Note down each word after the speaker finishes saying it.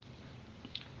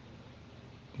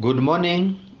Good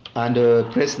morning and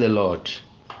praise the Lord.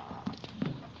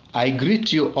 I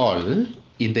greet you all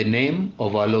in the name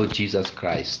of our Lord Jesus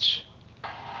Christ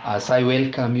as I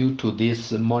welcome you to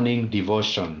this morning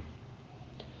devotion.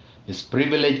 It's a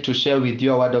privilege to share with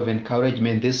you a word of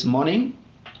encouragement this morning.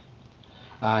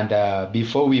 And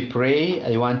before we pray,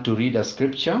 I want to read a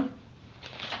scripture.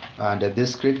 And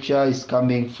this scripture is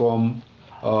coming from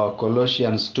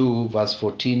Colossians 2 verse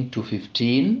 14 to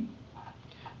 15,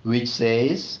 which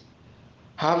says,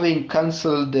 having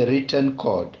cancelled the written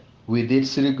code with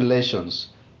its regulations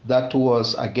that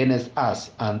was against us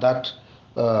and that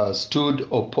stood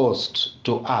opposed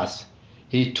to us,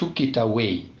 he took it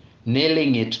away,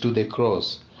 nailing it to the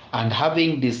cross, and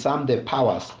having disarmed the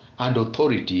powers and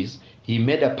authorities, he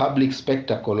made a public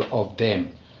spectacle of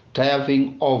them,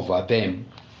 triumphing over them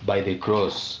by the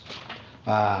cross.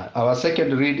 Our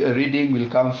second reading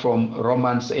will come from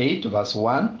Romans 8 verse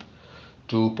 1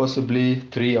 to possibly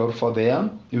 3 or 4 there,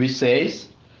 which says,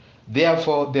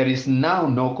 therefore there is now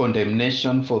no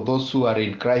condemnation for those who are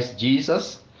in Christ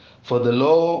Jesus, for the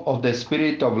law of the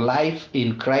Spirit of life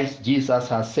in Christ Jesus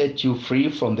has set you free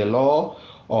from the law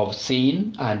of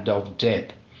sin and of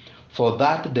death. For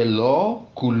that the law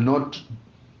could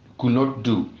not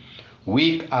do,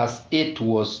 weak as it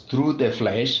was through the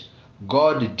flesh,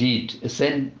 God did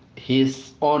send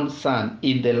his own Son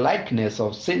in the likeness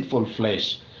of sinful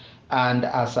flesh, and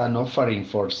as an offering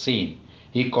for sin.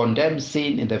 He condemned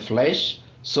sin in the flesh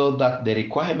so that the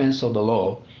requirements of the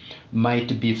law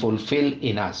might be fulfilled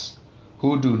in us,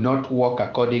 who do not walk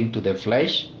according to the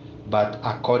flesh, but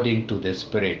according to the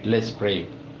Spirit. Let's pray.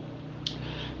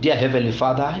 Dear Heavenly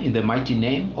Father, in the mighty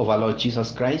name of our Lord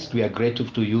Jesus Christ, we are grateful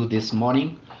to you this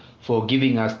morning for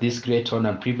giving us this great honor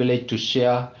and privilege to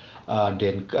share and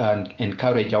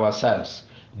encourage ourselves.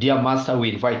 Dear Master,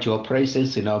 we invite your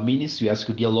presence in our ministry. We ask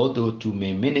you, dear Lord, that you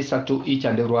may minister to each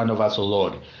and every one of us, O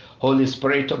Lord. Holy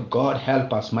Spirit of God,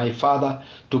 help us, my Father,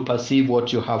 to perceive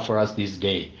what you have for us this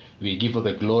day. We give you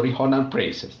the glory, honor, and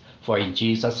praises. For in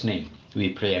Jesus' name we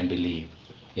pray and believe.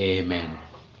 Amen.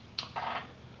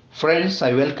 Friends,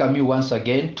 I welcome you once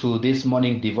again to this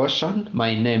morning devotion.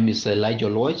 My name is Elijah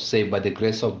Lloyd. Saved by the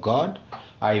grace of God,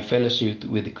 I fellowship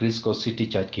with Crisco City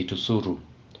Church Kitusuru.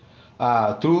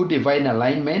 Through divine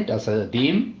alignment as a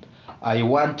theme, I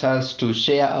want us to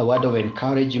share a word of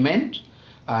encouragement,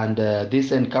 and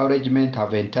this encouragement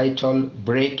have entitled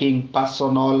Breaking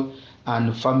Personal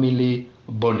and Family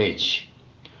Bondage.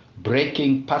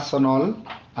 Breaking Personal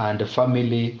and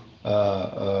Family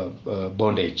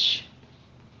Bondage.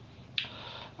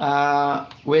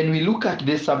 When we look at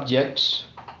this subject,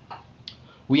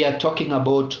 we are talking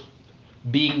about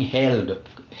being held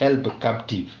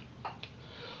captive.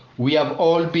 We have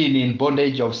all been in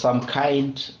bondage of some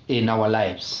kind in our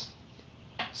lives.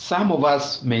 Some of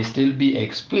us may still be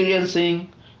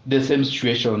experiencing the same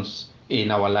situations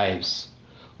in our lives.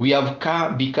 We have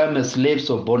become slaves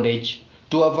of bondage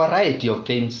to a variety of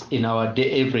things in our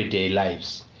everyday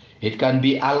lives. It can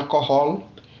be alcohol,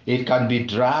 it can be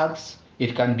drugs,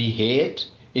 it can be hate,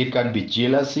 it can be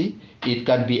jealousy, it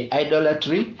can be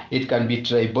idolatry, it can be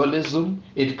tribalism,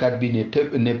 it can be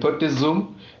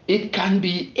nepotism, it can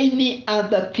be any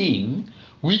other thing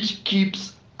which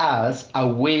keeps us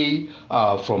away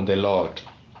from the Lord.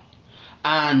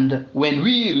 And when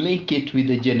we link it with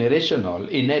the generational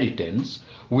inheritance,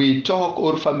 we talk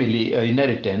or family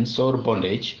inheritance or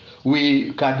bondage,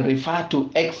 we can refer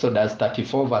to Exodus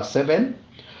 34 verse 7,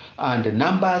 and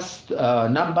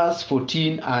Numbers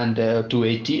 14 and to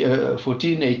 18,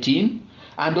 14, 18,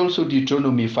 and also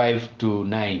Deuteronomy 5 to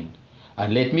 9.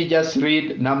 And let me just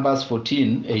read Numbers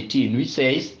 14, 18, which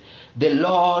says, the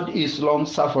Lord is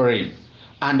long-suffering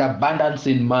and abundant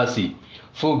in mercy,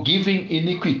 forgiving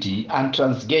iniquity and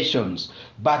transgressions,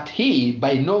 but he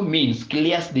by no means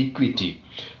clears the iniquity,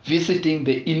 visiting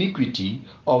the iniquity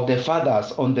of the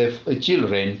fathers on the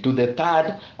children to the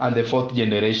third and the fourth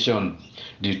generation.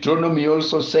 Deuteronomy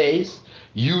also says,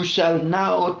 you shall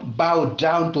not bow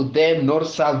down to them nor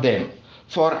serve them.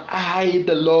 For I,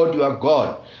 the Lord your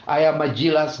God, I am a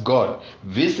jealous God,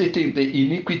 visiting the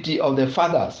iniquity of the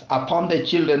fathers upon the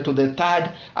children to the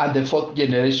third and the fourth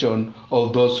generation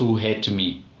of those who hate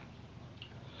me.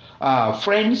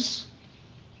 Friends,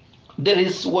 there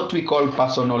is what we call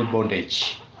personal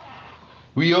bondage.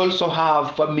 We also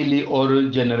have family or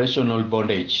generational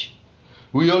bondage.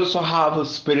 We also have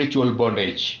spiritual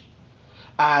bondage.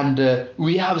 And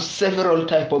we have several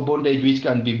types of bondage which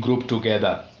can be grouped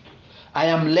together. I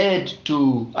am led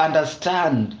to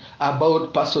understand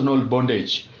about personal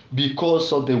bondage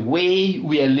because of the way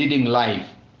we are leading life.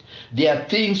 There are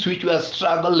things which we are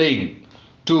struggling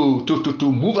to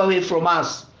move away from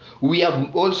us. We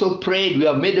have also prayed, we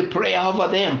have made a prayer over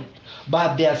them,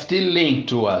 but they are still linked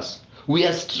to us. We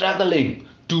are struggling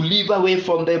to live away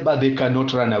from them, but they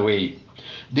cannot run away.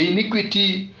 The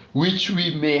iniquity which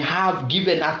we may have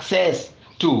given access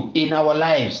to in our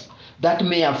lives that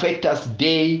may affect us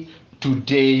day to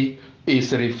day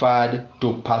is referred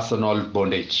to personal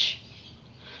bondage.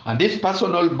 And this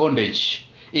personal bondage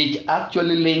is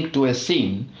actually linked to a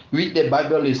sin which the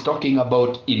Bible is talking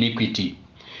about, iniquity.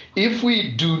 If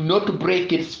we do not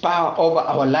break its power over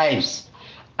our lives,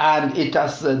 and it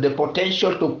has the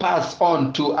potential to pass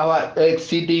on to our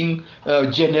exceeding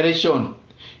generation,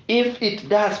 if it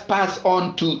does pass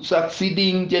on to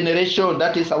succeeding generation,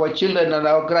 that is our children and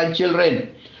our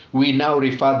grandchildren, we now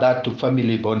refer that to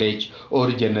family bondage or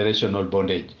generational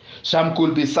bondage. Some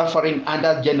could be suffering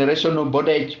under generational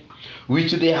bondage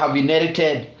which they have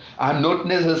inherited and not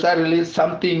necessarily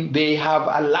something they have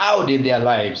allowed in their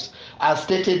lives. As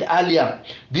stated earlier,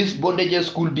 these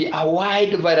bondages could be a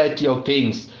wide variety of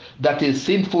things, that is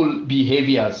sinful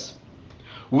behaviors.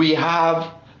 We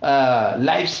have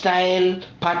lifestyle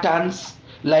patterns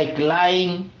like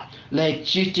lying, like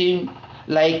cheating,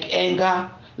 like anger,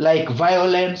 like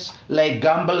violence, like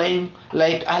gambling,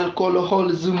 like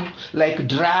alcoholism, like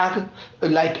drug,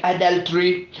 like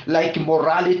adultery, like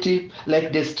immorality,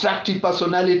 like destructive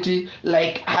personality,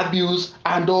 like abuse,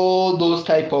 and all those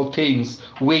type of things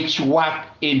which work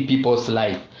in people's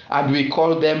life. And we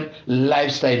call them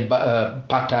lifestyle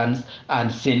patterns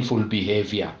and sinful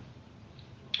behavior.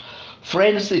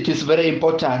 Friends, it is very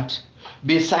important.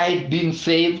 Besides being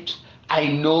saved, I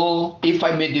know, if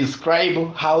I may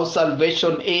describe how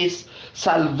salvation is,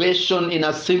 salvation in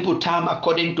a simple term,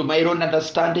 according to my own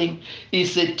understanding,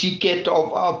 is a ticket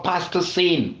of our past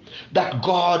sin, that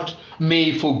God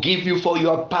may forgive you for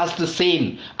your past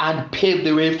sin and pave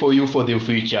the way for you for the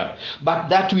future. But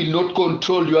that will not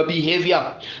control your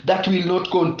behavior, that will not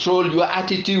control your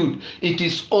attitude. It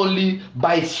is only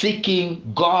by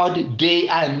seeking God day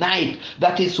and night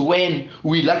that is when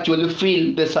we'll actually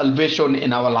feel the salvation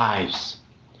in our lives.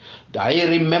 I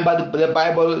remember the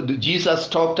Bible, Jesus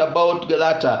talked about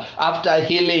that after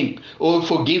healing or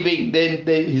forgiving, then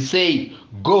he said,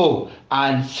 go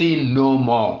and sin no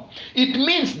more. It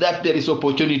means that there is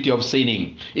opportunity of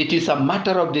sinning. It is a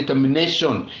matter of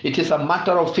determination. It is a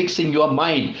matter of fixing your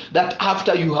mind that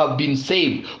after you have been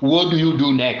saved, what do you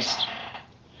do next?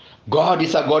 God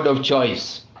is a God of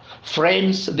choice.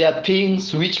 Friends, there are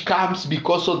things which comes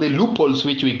because of the loopholes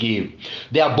which we give.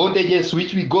 There are bondages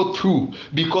which we go through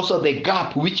because of the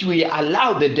gap which we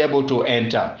allow the devil to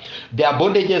enter. There are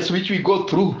bondages which we go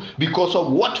through because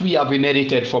of what we have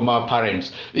inherited from our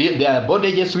parents. There are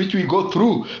bondages which we go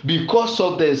through because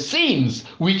of the sins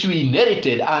which we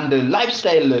inherited and the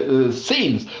lifestyle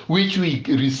sins which we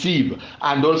receive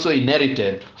and also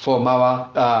inherited from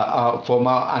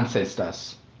our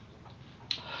ancestors.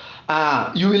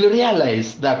 You will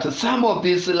realize that some of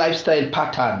these lifestyle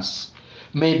patterns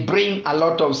may bring a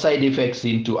lot of side effects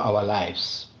into our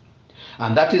lives.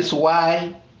 And that is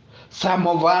why some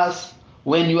of us,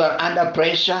 when you are under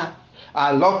pressure,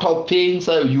 a lot of things,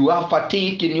 you have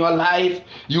fatigue in your life,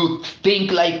 you think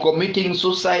like committing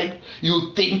suicide,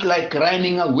 you think like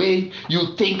running away,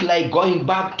 you think like going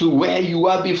back to where you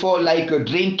were before, like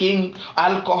drinking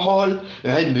alcohol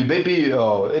and maybe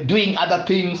doing other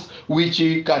things which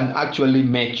can actually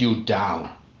make you down.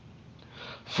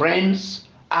 Friends,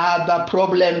 other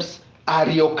problems are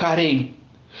reoccurring.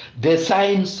 The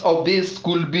signs of this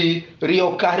could be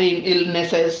reoccurring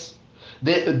illnesses.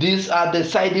 These are the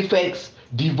side effects: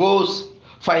 divorce,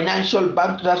 financial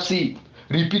bankruptcy,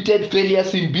 repeated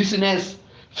failures in business,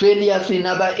 failures in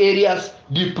other areas,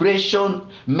 depression,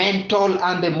 mental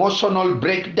and emotional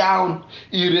breakdown,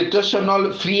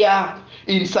 irrational fear,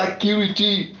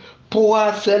 insecurity,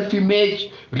 poor self-image,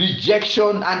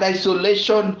 rejection and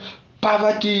isolation,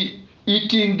 poverty,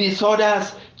 eating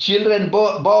disorders, children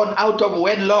born out of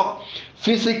wedlock,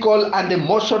 physical and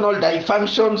emotional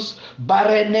dysfunctions,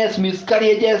 barrenness,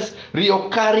 miscarriages,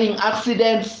 reoccurring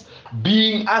accidents,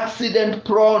 being accident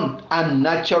prone, and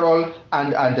natural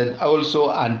and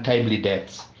also untimely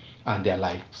deaths and their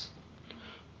lives.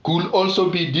 Could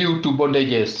also be due to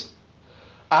bondages.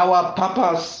 Our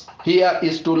purpose here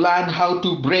is to learn how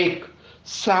to break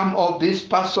some of these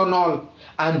personal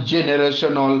and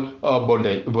generational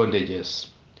bondages.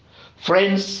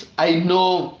 Friends, I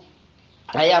know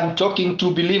I am talking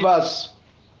to believers.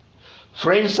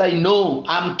 Friends, I know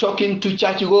I'm talking to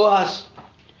churchgoers.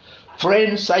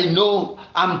 Friends, I know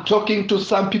I'm talking to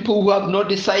some people who have not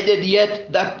decided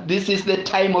yet that this is the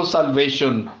time of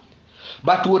salvation.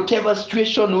 But whatever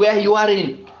situation where you are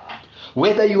in,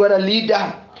 whether you are a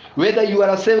leader, Whether you are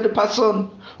a saved person,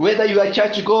 whether you are a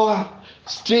churchgoer,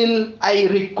 still I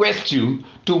request you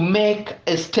to make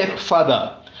a step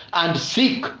further and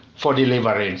seek for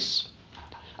deliverance.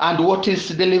 And what is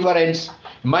deliverance?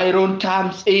 My own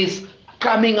terms is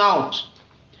coming out.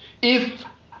 If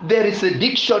there is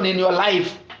addiction in your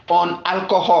life on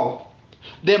alcohol,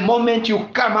 the moment you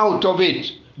come out of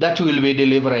it, that will be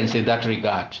deliverance in that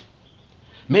regard.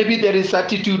 Maybe there is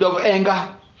attitude of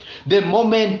anger. The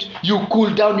moment you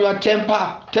cool down your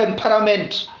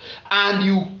temperament, and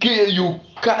you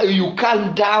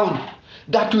calm down,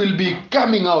 that will be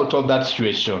coming out of that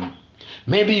situation.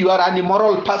 Maybe you are an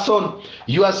immoral person.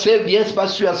 You are saved, yes,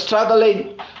 but you are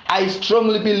struggling. I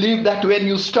strongly believe that when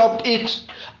you stop it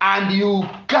and you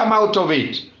come out of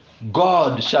it,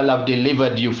 God shall have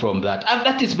delivered you from that. And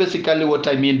that is basically what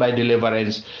I mean by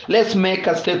deliverance. Let's make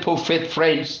a step of faith,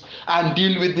 friends, and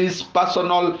deal with these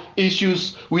personal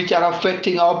issues which are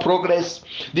affecting our progress.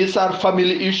 These are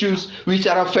family issues which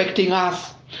are affecting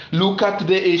us. Look at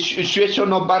the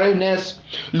situation of barrenness.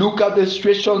 Look at the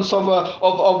situations of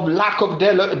lack of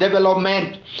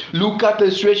development. Look at the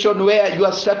situation where you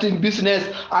are starting business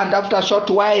and after a short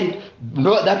while,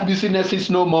 no, that business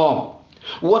is no more.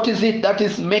 What is it that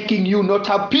is making you not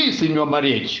have peace in your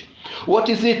marriage? What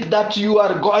is it that you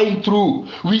are going through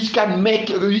which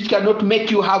cannot make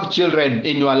you have children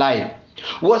in your life?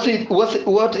 What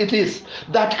it is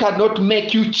that cannot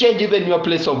make you change even your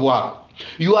place of work?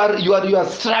 You are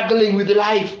struggling with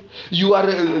life. You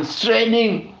are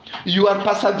straining. You are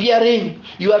persevering.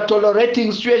 You are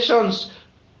tolerating situations.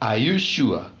 Are you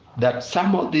sure that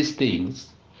some of these things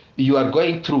you are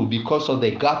going through because of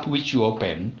the gap which you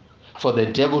open for the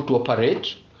devil to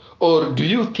operate? Or do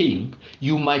you think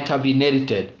you might have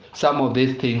inherited some of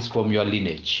these things from your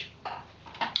lineage?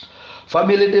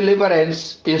 Family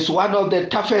deliverance is one of the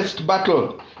toughest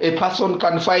battles a person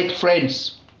can fight,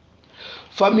 friends.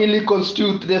 Family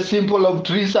constitute the symbol of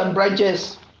trees and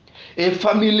branches. A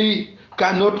family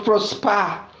cannot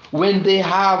prosper when they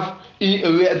have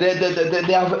into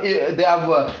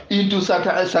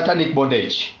satanic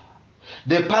bondage.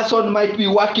 The person might be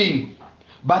working,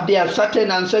 but there are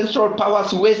certain ancestral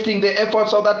powers wasting the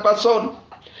efforts of that person.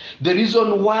 The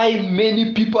reason why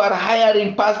many people are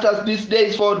hiring pastors these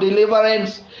days for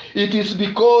deliverance, it is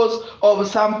because of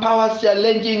some powers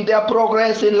challenging their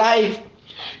progress in life.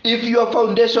 If your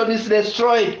foundation is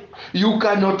destroyed, you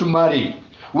cannot marry.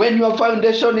 When your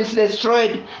foundation is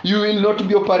destroyed, you will not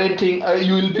be operating.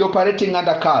 You will be operating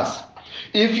under curse.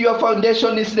 If your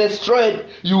foundation is destroyed,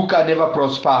 you can never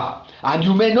prosper, and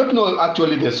you may not know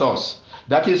actually the source.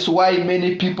 That is why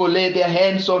many people lay their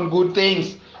hands on good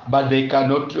things, but they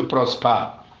cannot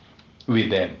prosper with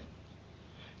them.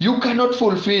 You cannot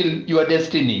fulfill your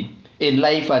destiny in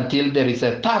life until there is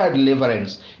a thorough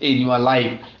deliverance in your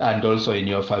life and also in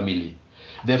your family.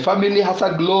 The family has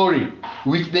a glory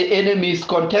which the enemy is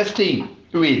contesting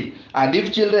with, and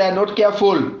if children are not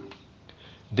careful,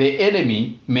 the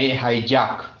enemy may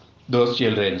hijack those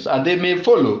children and they may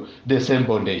follow the same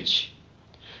bondage.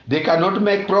 They cannot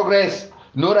make progress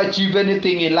nor achieve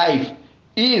anything in life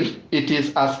if it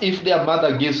is as if their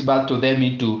mother gives birth to them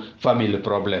into family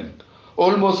problem.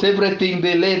 Almost everything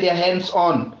they lay their hands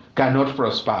on cannot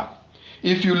prosper.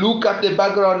 If you look at the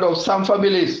background of some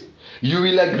families, you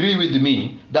will agree with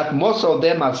me that most of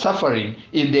them are suffering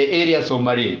in the areas of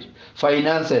marriage,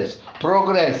 finances,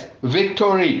 progress,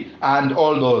 victory, and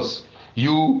all those.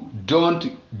 You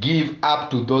don't give up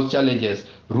to those challenges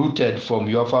rooted from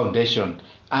your foundation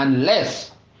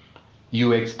unless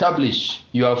you establish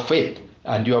your faith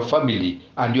and your family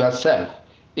and yourself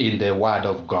in the Word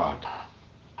of God.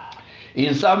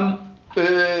 In some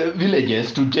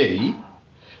villages today,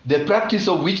 the practice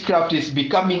of witchcraft is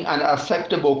becoming an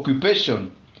acceptable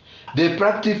occupation. They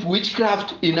practice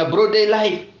witchcraft in a broad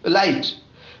light.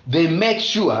 They make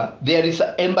sure there is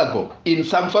an embargo in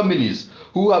some families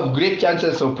who have great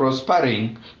chances of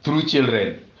prospering through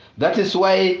children. That is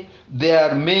why there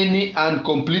are many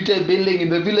uncompleted buildings in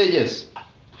the villages.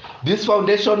 This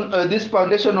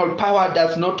foundational power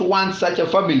does not want such a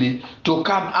family to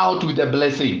come out with a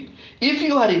blessing. If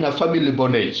you are in a family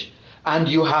bondage and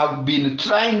you have been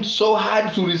trying so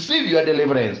hard to receive your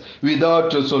deliverance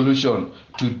without a solution,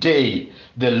 today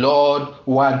the Lord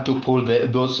wants to pull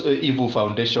those evil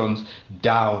foundations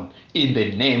down in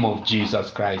the name of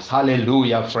Jesus Christ.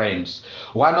 Hallelujah, friends.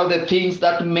 One of the things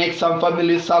that makes some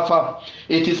families suffer,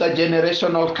 it is a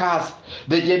generational curse.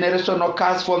 The generational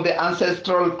curse from the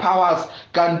ancestral powers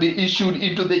can be issued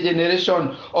into the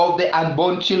generation of the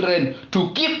unborn children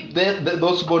to keep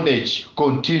those bondage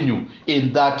continue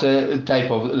in that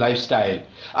type of lifestyle.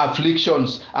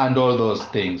 afflictions, and all those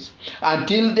things.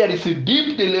 Until there is a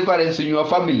deep deliverance in your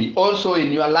family, also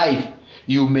in your life,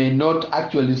 you may not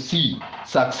actually see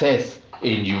success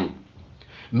in you.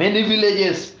 Many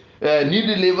villages need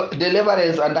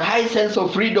deliverance and a high sense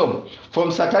of freedom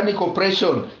from satanic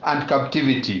oppression and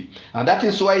captivity. And that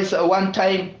is why one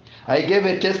time I gave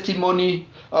a testimony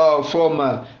from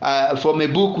a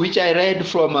book which I read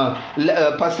from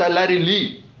Pastor Larry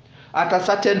Lee. At a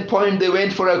certain point, they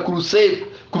went for a crusade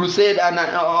on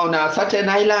a certain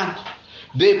island.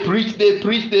 They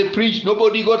preached.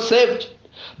 Nobody got saved.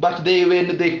 But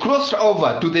when they crossed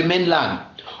over to the mainland,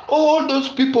 all those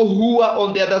people who were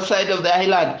on the other side of the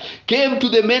island came to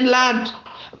the mainland.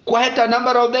 Quite a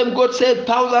number of them got saved.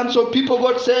 Thousands of people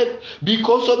got saved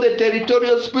because of the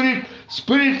territorial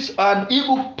spirits and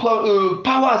evil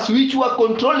powers which were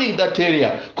controlling that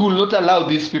area could not allow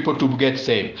these people to get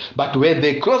saved. But when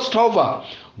they crossed over,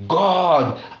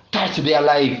 God touched their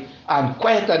life, and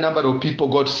quite a number of people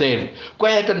got saved.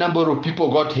 Quite a number of people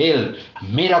got healed.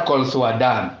 Miracles were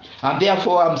done. And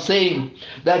therefore I'm saying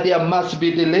that there must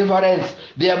be deliverance.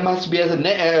 There must be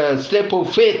a step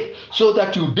of faith so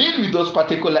that you deal with those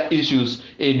particular issues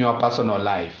in your personal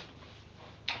life.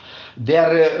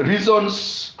 There are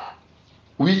reasons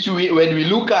which when we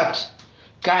look at,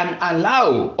 can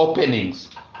allow openings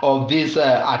of these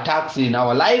attacks in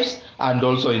our lives and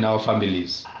also in our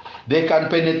families. They can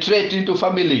penetrate into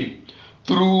family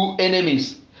through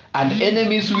enemies, and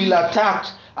enemies will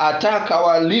attack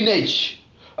our lineage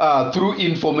through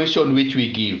information which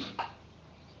we give.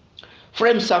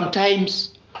 Friends,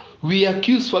 sometimes we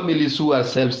accuse families who are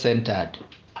self-centered,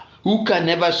 who can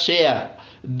never share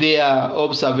their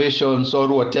observations or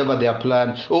whatever they are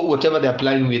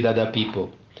planning with other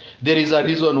people. There is a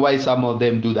reason why some of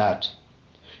them do that.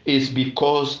 It's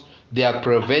because they are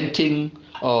preventing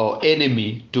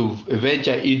enemy to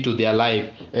venture into their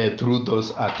life through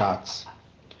those attacks.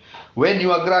 When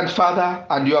your grandfather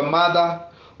and your mother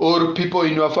or people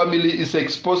in your family is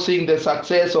exposing the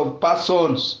success of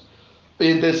persons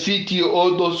in the city,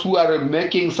 or those who are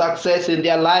making success in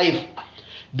their life,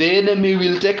 the enemy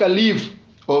will take a leave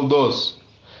of those,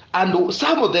 and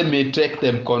some of them may take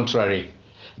them contrary.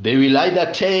 They will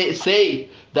either say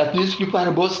that these people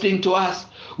are boasting to us.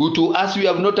 To us we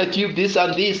have not achieved this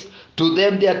and this. To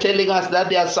them they are telling us that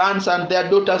their sons and their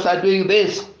daughters are doing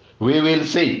this. We will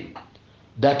see.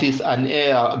 That is an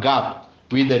air gap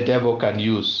which the devil can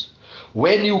use.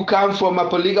 When you come from a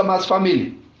polygamous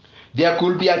family, there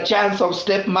could be a chance of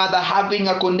stepmother having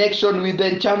a connection with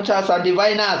the enchanters and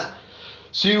diviners.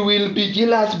 She will be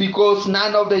jealous because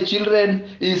none of the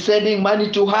children is sending money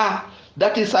to her.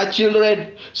 That is her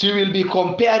children. She will be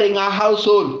comparing her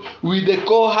household with the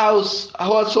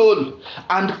household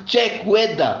and check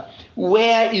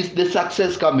where is the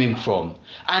success coming from.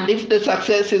 And if the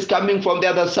success is coming from the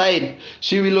other side,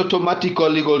 she will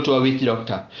automatically go to a witch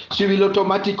doctor. She will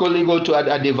automatically go to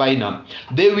a diviner.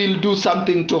 They will do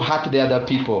something to hurt the other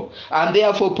people. And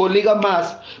therefore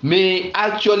polygamous may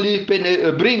actually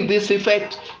bring this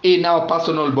effect in our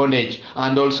personal bondage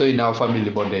and also in our family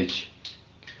bondage.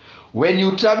 When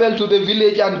you travel to the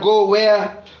village and go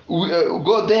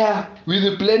there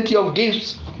with plenty of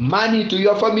gifts, money to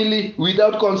your family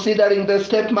without considering the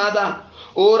stepmother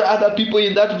or other people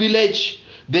in that village,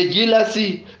 the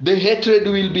jealousy, the hatred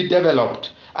will be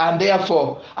developed. And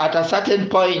therefore, at a certain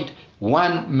point,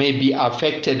 one may be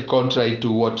affected contrary to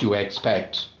what you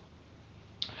expect.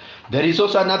 There is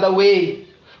also another way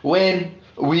when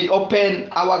we open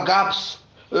our gaps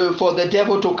for the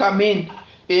devil to come in,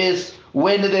 is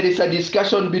when there is a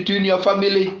discussion between your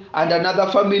family and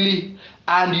another family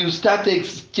and you start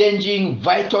exchanging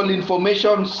vital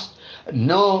informations.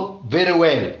 Know very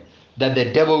well that the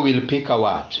devil will pick a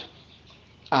word,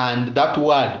 and that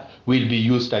word will be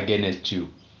used against you.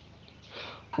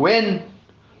 When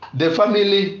the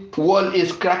family wall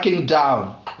is cracking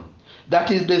down, that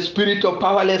is the spirit of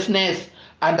powerlessness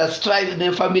and the strife in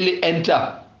the family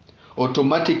enter,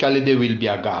 automatically there will be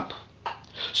a gap.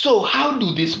 So how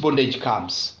do this bondage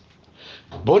comes?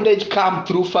 Bondage comes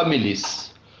through families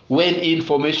when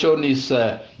information is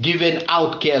given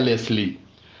out carelessly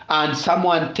and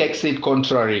someone takes it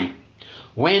contrary.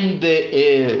 When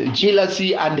the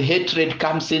jealousy and hatred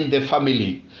comes in the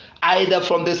family, either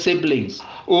from the siblings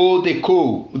or the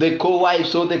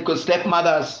co-wives or the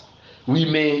stepmothers, we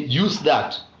may use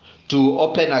that to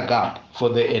open a gap for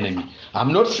the enemy.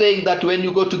 I'm not saying that when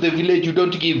you go to the village you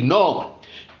don't give. No,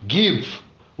 give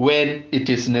when it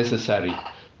is necessary.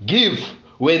 Give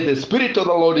when the Spirit of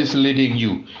the Lord is leading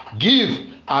you. Give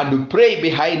and pray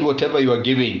behind whatever you are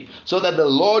giving, so that the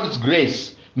Lord's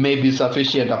grace may be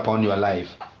sufficient upon your life.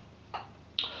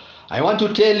 I want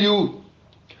to tell you,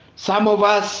 some of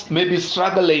us may be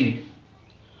struggling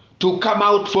to come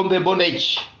out from the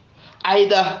bondage,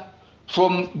 either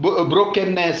from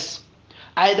brokenness,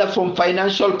 either from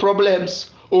financial problems,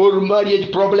 or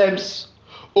marriage problems,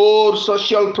 or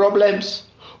social problems,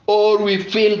 or we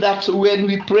feel that when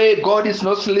we pray, God is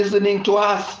not listening to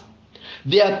us.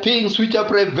 There are things which are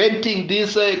preventing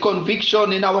this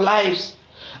conviction in our lives,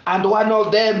 and one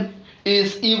of them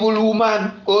is evil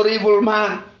woman or evil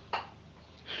man.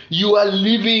 You are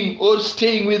living or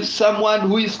staying with someone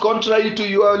who is contrary to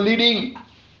your leading.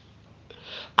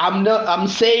 I'm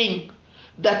saying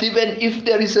that even if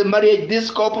there is a marriage,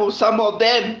 this couple, some of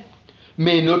them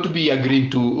may not be agreeing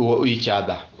to each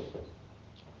other.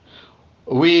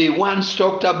 We once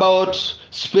talked about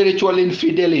spiritual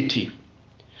infidelity.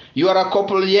 You are a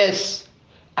couple, yes,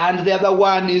 and the other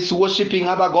one is worshiping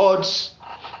other gods.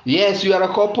 Yes, you are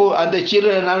a couple, and the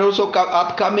children are also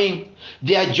upcoming.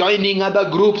 They are joining other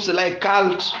groups like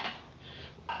cult.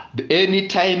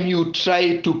 Anytime you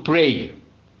try to pray,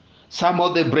 some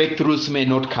of the breakthroughs may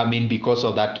not come in because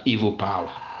of that evil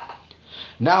power.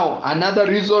 Now, another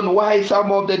reason why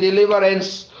some of the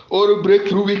deliverance or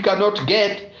breakthrough we cannot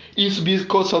get is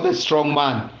because of the strong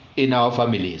man in our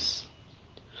families.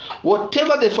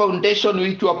 Whatever the foundation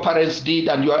which your parents did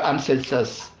and your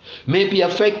ancestors may be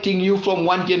affecting you from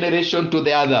one generation to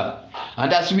the other.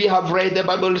 And as we have read, the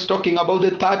Bible is talking about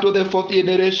the third or the fourth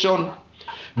generation.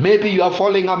 Maybe you are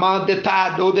falling among the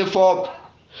third or the fourth.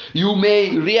 You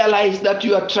may realize that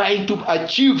you are trying to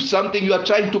achieve something, you are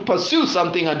trying to pursue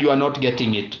something, and you are not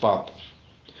getting it forth.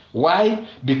 Why?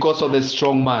 Because of the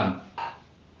strong man.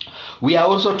 We are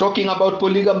also talking about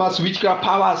polygamous witchcraft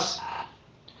powers.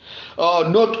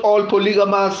 Not all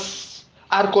polygamous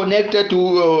are connected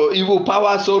to evil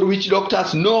powers or witch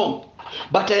doctors, no.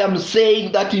 But I am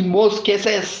saying that in most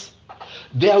cases,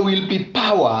 there will be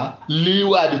power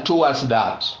lured towards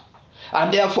that.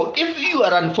 And therefore, if you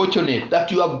are unfortunate that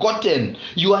you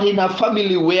are in a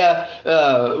family where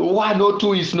one or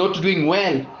two is not doing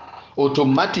well,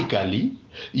 automatically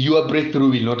your breakthrough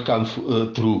will not come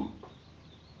through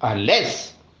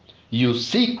unless you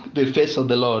seek the face of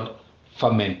the Lord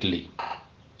fervently.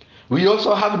 We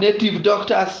also have native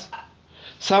doctors.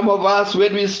 Some of us,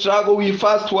 when we struggle, we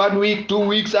fast 1 week, 2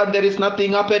 weeks, and there is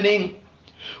nothing happening.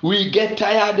 We get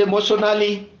tired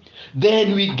emotionally.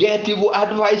 Then we get evil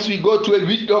advice. We go to a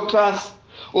witch doctors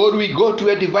or we go to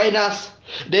a diviners.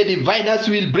 The diviners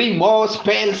will bring more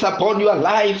spells upon your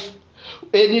life.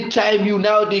 Anytime you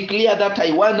now declare that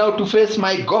I want now to face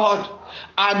my God,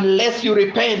 unless you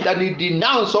repent and you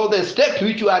denounce all the steps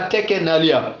which you had taken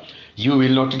earlier, you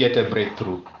will not get a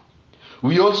breakthrough.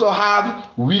 We also have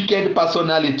wicked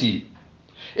personality.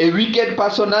 A wicked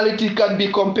personality can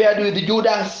be compared with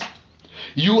Judas.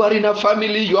 You are in a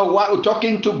family, you are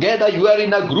talking together, you are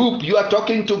in a group, you are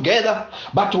talking together,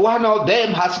 but one of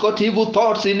them has got evil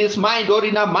thoughts in his mind or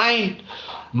in her mind.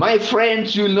 My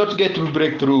friends, you will not get to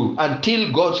breakthrough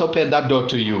until God's opened that door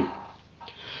to you.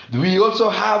 We also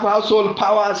have household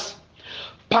powers,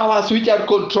 powers which are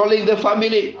controlling the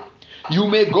family. You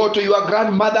may go to your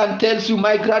grandmother and tells you,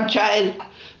 my grandchild,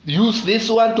 use this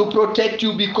one to protect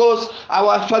you because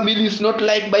our family is not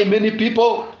liked by many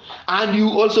people. And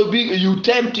you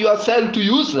tempt yourself to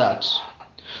use that.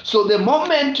 So the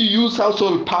moment you use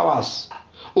household powers,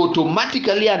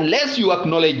 automatically, unless you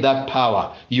acknowledge that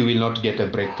power, you will not get a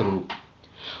breakthrough.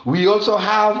 We also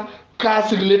have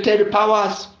curse-related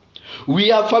powers. We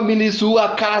have families who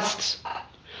are cursed.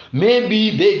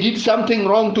 Maybe they did something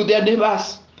wrong to their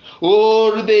neighbors,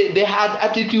 or they had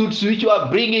attitudes which were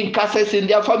bringing curses in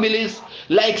their families,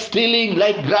 like stealing,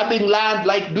 like grabbing land,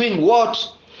 like doing what?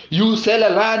 You sell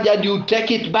a land and you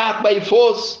take it back by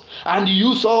force, and you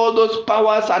use all those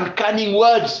powers and cunning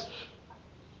words.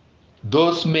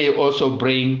 Those may also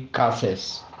bring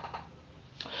curses.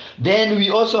 Then we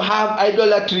also have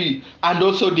idolatry and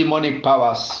also demonic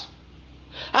powers.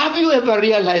 Have you ever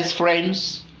realized,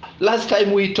 friends, last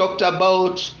time we talked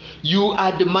about you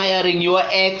admiring your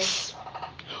ex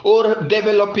or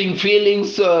developing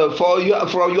feelings for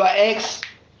your ex?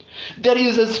 There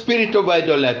is a spirit of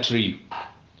idolatry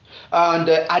and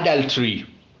adultery.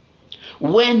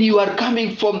 When you are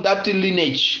coming from that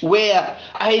lineage where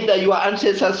either your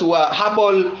ancestors were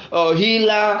herbal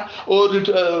healer or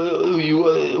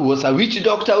you was a witch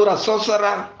doctor or a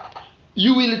sorcerer,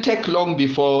 you will take long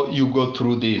before you go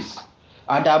through this.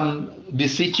 And I'm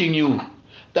beseeching you.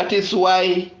 That is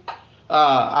why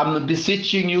I'm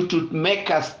beseeching you to make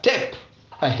a step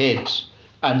ahead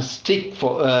and seek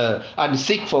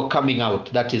for coming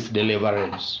out. That is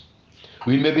deliverance.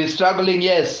 We may be struggling,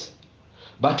 yes,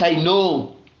 but I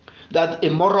know that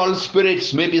immoral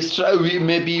spirits may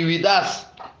be with us.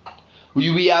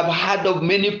 We have heard of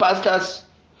many pastors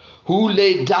who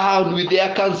lay down with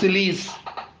their counselees.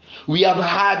 We have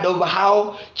heard of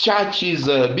how church is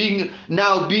being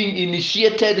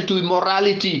initiated to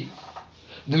immorality.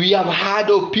 We have heard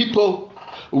of people,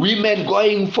 women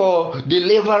going for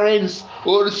deliverance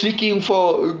or seeking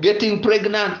for getting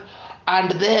pregnant,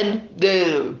 and then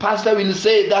the pastor will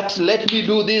say that let me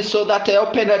do this so that I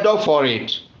open a door for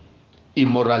it.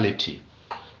 Immorality.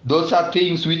 Those are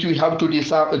things which we have to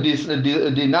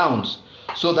denounce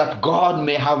so that God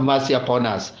may have mercy upon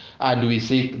us and we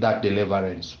seek that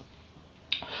deliverance.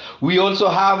 We also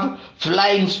have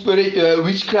flying spirit,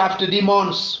 witchcraft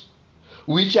demons,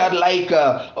 which are like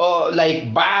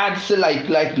birds,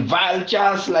 like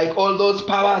vultures, like all those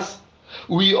powers.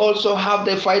 We also have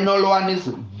the final one is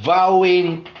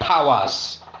vowing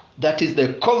powers. That is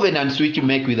the covenants which we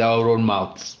make with our own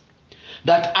mouths.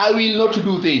 That I will not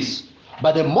do this.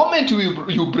 But the moment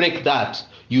you break that,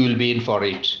 you will be in for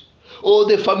it. Or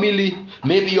the family,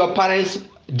 maybe your parents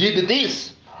did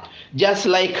this. Just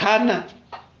like Hannah.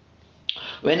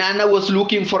 When Hannah was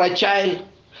looking for a child,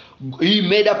 she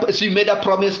made a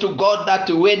promise to God that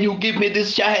when you give me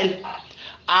this child,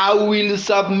 I will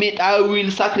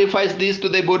sacrifice this to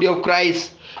the body of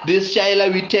Christ. This child I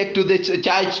will take to the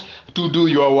church to do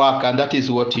your work. And that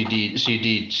is what she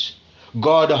did.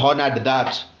 God honored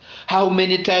that. How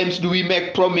many times do we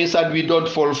make promise and we don't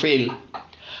fulfill?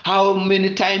 How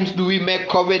many times do we make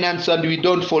covenants and we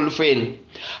don't fulfill?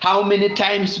 How many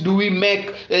times do we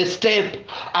make a step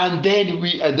and then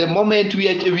the moment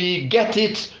we get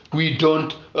it, we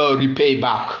don't repay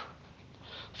back?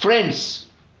 Friends,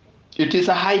 it is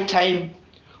a high time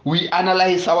we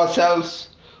analyze ourselves.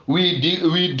 We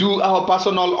do our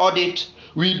personal audit.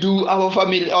 We do our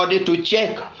family audit to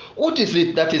check what is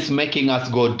it that is making us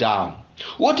go down.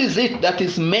 What is it that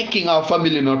is making our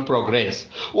family not progress?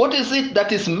 What is it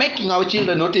that is making our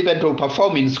children not even to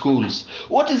perform in schools?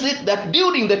 What is it that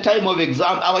during the time of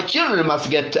exam our children must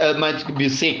be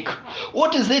sick?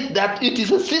 What is it that it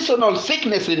is a seasonal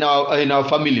sickness in our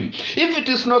family? If it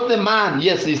is not the man,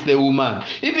 yes, it's the woman.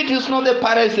 If it is not the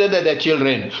parents, then the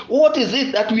children. What is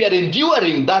it that we are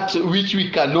enduring that which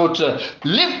we cannot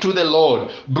live to the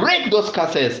Lord? Break those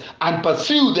curses and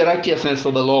pursue the righteousness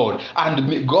of the Lord,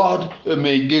 and God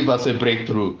may give us a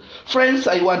breakthrough. Friends,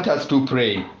 I want us to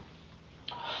pray.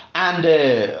 And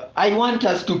I want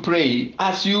us to pray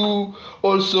as you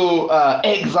also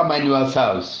examine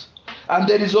yourselves. And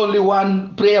there is only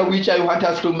one prayer which I want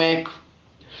us to make.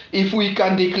 If we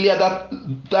can declare that,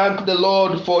 thank the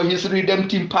Lord for his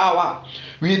redemptive power,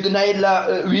 which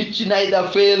neither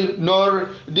fail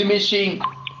nor diminishing.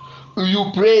 You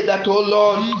pray that, oh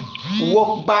Lord,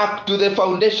 walk back to the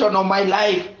foundation of my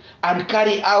life and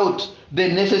carry out the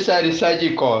necessary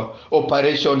surgical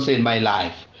operations in my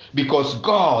life. Because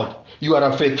God, you are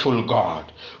a faithful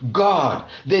God. God,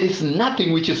 there is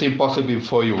nothing which is impossible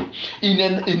for you.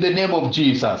 In the name of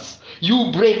Jesus,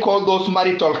 you break all those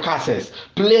marital curses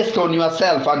placed on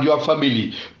yourself and your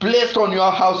family, placed on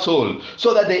your household,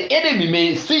 so that the enemy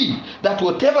may see that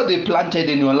whatever they planted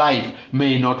in your life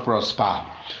may not prosper.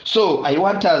 So I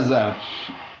want us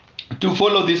to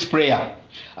follow this prayer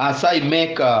as I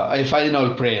make a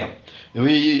final prayer.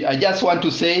 I just want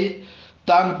to say,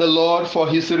 thank the Lord for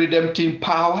his redemptive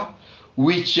power,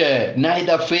 which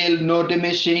neither fail nor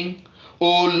diminishing.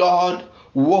 Oh Lord,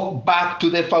 walk back to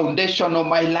the foundation of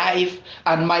my life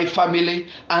and my family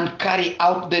and carry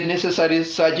out the necessary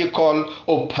surgical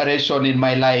operation in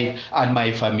my life and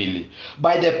my family.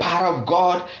 By the power of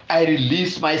God, I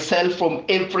release myself from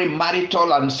every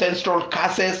marital and ancestral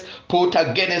curses put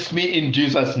against me in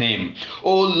Jesus' name.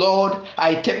 Oh Lord,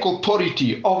 I take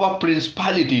authority over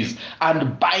principalities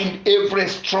and bind every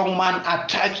strong man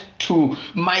attached to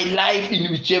my life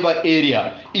in whichever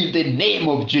area, in the name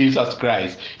of Jesus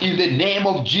Christ. In the name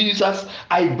of Jesus,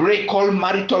 I break all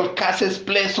marital curses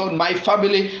placed on my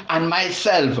family and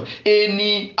myself.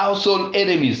 Any household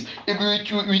enemies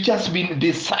which has been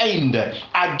designed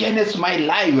against my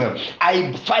life,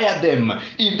 I fire them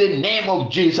in the name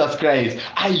of Jesus Christ.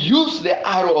 I use the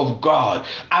arrow of God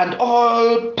and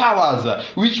all powers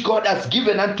which God has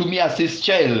given unto me as his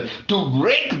child to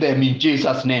break them in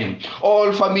Jesus' name.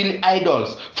 All family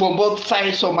idols from both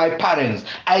sides of my parents,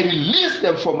 I release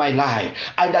them from my life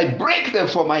and I break them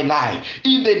from my life.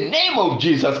 In the name of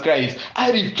Jesus Christ,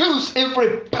 I refuse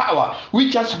every power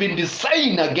which has been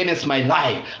designed against my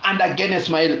life and against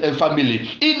my family.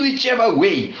 In whichever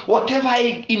way, whatever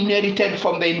I inherited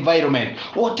from the environment,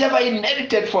 whatever I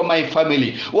inherited from my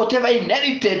family, whatever I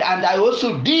inherited, and I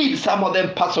also did some of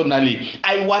them personally,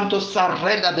 I want to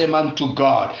surrender them unto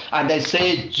God. And I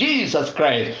say, Jesus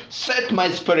Christ, set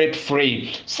my spirit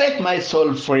free, set my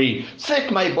soul free,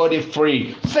 set my body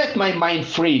free, set my mind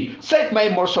free, set my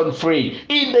emotion free,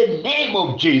 in the name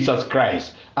of Jesus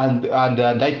Christ. And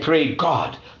I pray,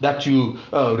 God, that you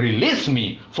release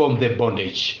me from the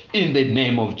bondage in the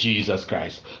name of Jesus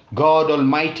Christ. God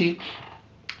Almighty,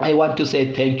 I want to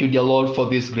say thank you, dear Lord, for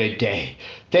this great day.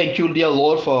 Thank you, dear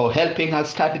Lord, for helping us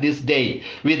start this day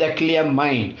with a clear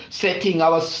mind, setting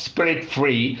our spirit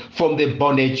free from the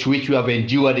bondage which we have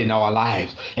endured in our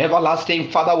lives. Everlasting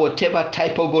Father, whatever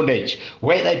type of bondage,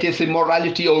 whether it is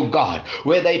immorality, O God,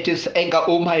 whether it is anger,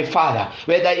 O my Father,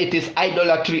 whether it is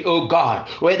idolatry, O God,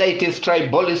 whether it is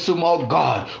tribalism, O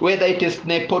God, whether it is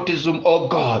nepotism, O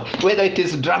God, whether it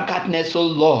is drunkardness, O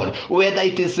Lord, whether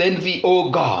it is envy, O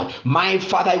God, my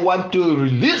Father, I want to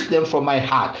release them from my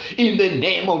heart in the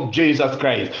name of Jesus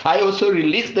Christ. I also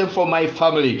release them from my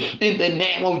family in the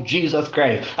name of Jesus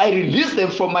Christ. I release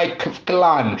them from my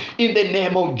clan in the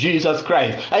name of Jesus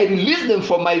Christ. I release them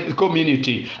from my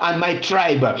community and my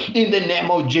tribe in the name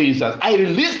of Jesus. I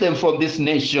release them from this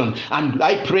nation, and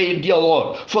I pray, dear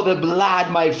Lord, for the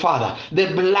blood, my Father, the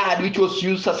blood which was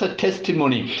used as a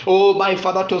testimony, oh my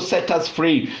Father, to set us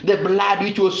free, the blood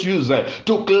which was used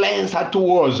to cleanse and to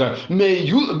wash, may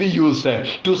you be used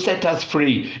to set us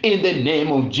free in the name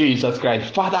of Jesus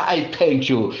Christ. Father, I thank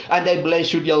you and I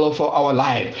bless you, dear Lord, for our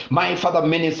life. My Father,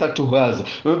 minister to us.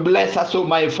 Bless us, oh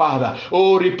my Father.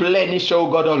 Oh, replenish, oh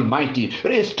God Almighty.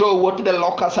 Restore what the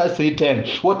locust has eaten,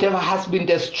 whatever has been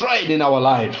destroyed in our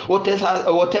life,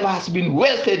 whatever has been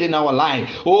wasted in our life.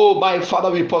 Oh, my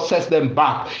Father, we possess them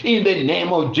back in the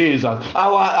name of Jesus.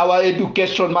 Our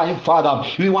education, my Father,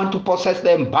 we want to possess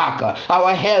them back.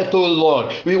 Our health, oh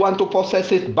Lord, we want to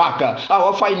possess it back.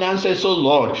 Our finances, oh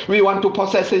Lord, we want to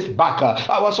possess it back.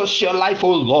 Our social life, oh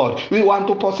Lord, we want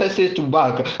to possess it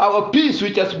back. Our peace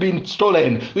which has been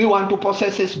stolen, we want to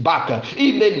possess it back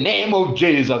in the name of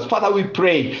Jesus. Father, we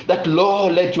pray that,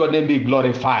 Lord, let your name be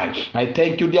glorified. I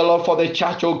thank you, dear Lord, for the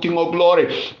church, O King of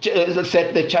glory.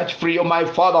 Set the church free, O my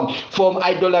Father, from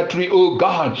idolatry, O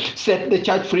God. Set the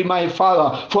church free, my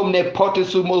Father, from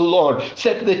nepotism, O Lord.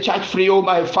 Set the church free, O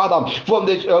my Father,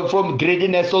 from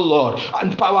greediness, O Lord,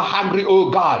 and power hungry, O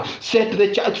God. Set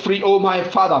the church free, O my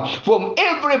Father, from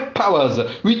every powers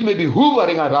which may be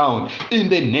hovering around in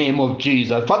the name of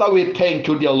Jesus. Father, we thank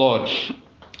you, dear Lord.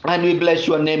 And we bless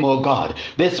your name, O God.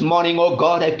 This morning, O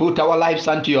God, I put our lives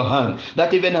unto your hand,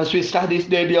 that even as we start this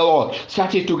day, dear Lord,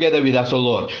 start it together with us, O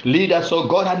Lord. Lead us, O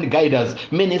God, and guide us.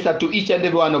 Minister to each and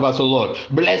every one of us, O Lord.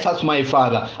 Bless us, my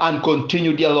Father, and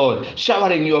continue, dear Lord,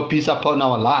 showering your peace upon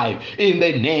our life in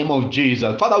the name of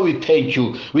Jesus. Father, we thank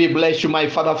you. We bless you, my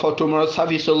Father, for tomorrow's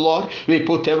service, O Lord. We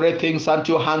put everything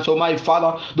unto your hands, O my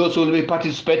Father. Those who will be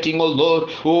participating, O Lord.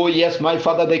 Oh, yes, my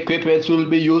Father, the equipments will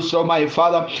be used, O my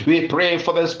Father. We pray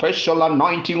for the special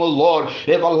anointing, O Lord.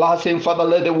 Everlasting Father,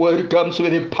 let the word comes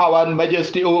with the power and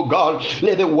majesty, O God.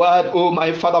 Let the word, O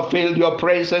my Father, fill your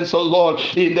presence, O Lord,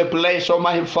 in the place, O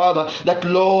my Father, that,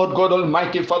 Lord God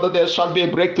Almighty, Father, there shall be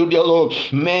a breakthrough, dear Lord.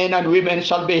 Men and women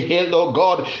shall be healed, O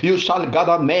God. You shall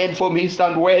gather men from east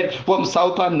and west, from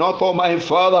south and north, O my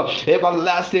Father.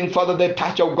 Everlasting Father, the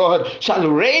touch of God shall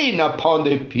reign upon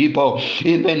the people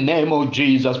in the name of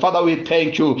Jesus. Father, we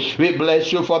thank you. We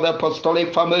bless you for the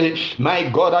apostolic family, my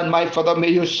God and my Father. May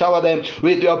you shower them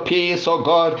with your peace, O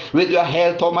God, with your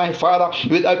health, O my Father,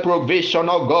 with thy provision,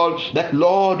 O God, that,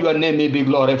 Lord, your name may be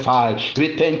glorified.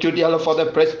 We thank you, dear Lord, for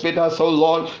the presbyters, O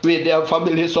Lord, with their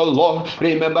families, O Lord,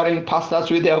 remembering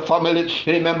pastors with their families,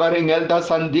 remembering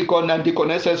elders and deacons and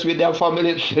deaconesses with their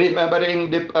families, remembering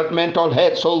departmental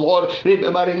heads, O Lord,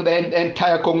 remembering the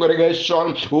entire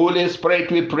congregation. Holy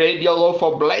Spirit, we pray, dear Lord,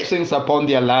 for blessings upon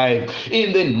their life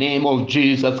in the name of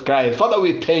Jesus Christ. Father,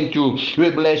 we thank you.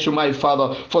 We bless you, my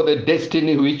Father, for the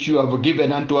destiny which you have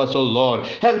given unto us, O Lord.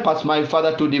 Help us, my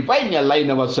Father, to divinely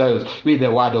align ourselves with the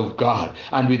word of God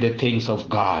and with the things of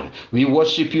God. We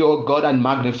worship you, O God, and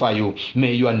magnify you.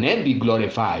 May your name be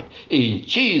glorified. In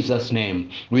Jesus'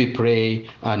 name we pray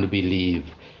and believe.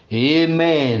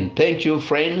 Amen. Thank you,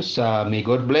 friends. May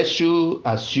God bless you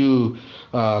as you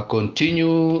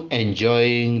continue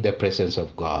enjoying the presence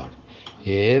of God.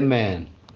 Amen.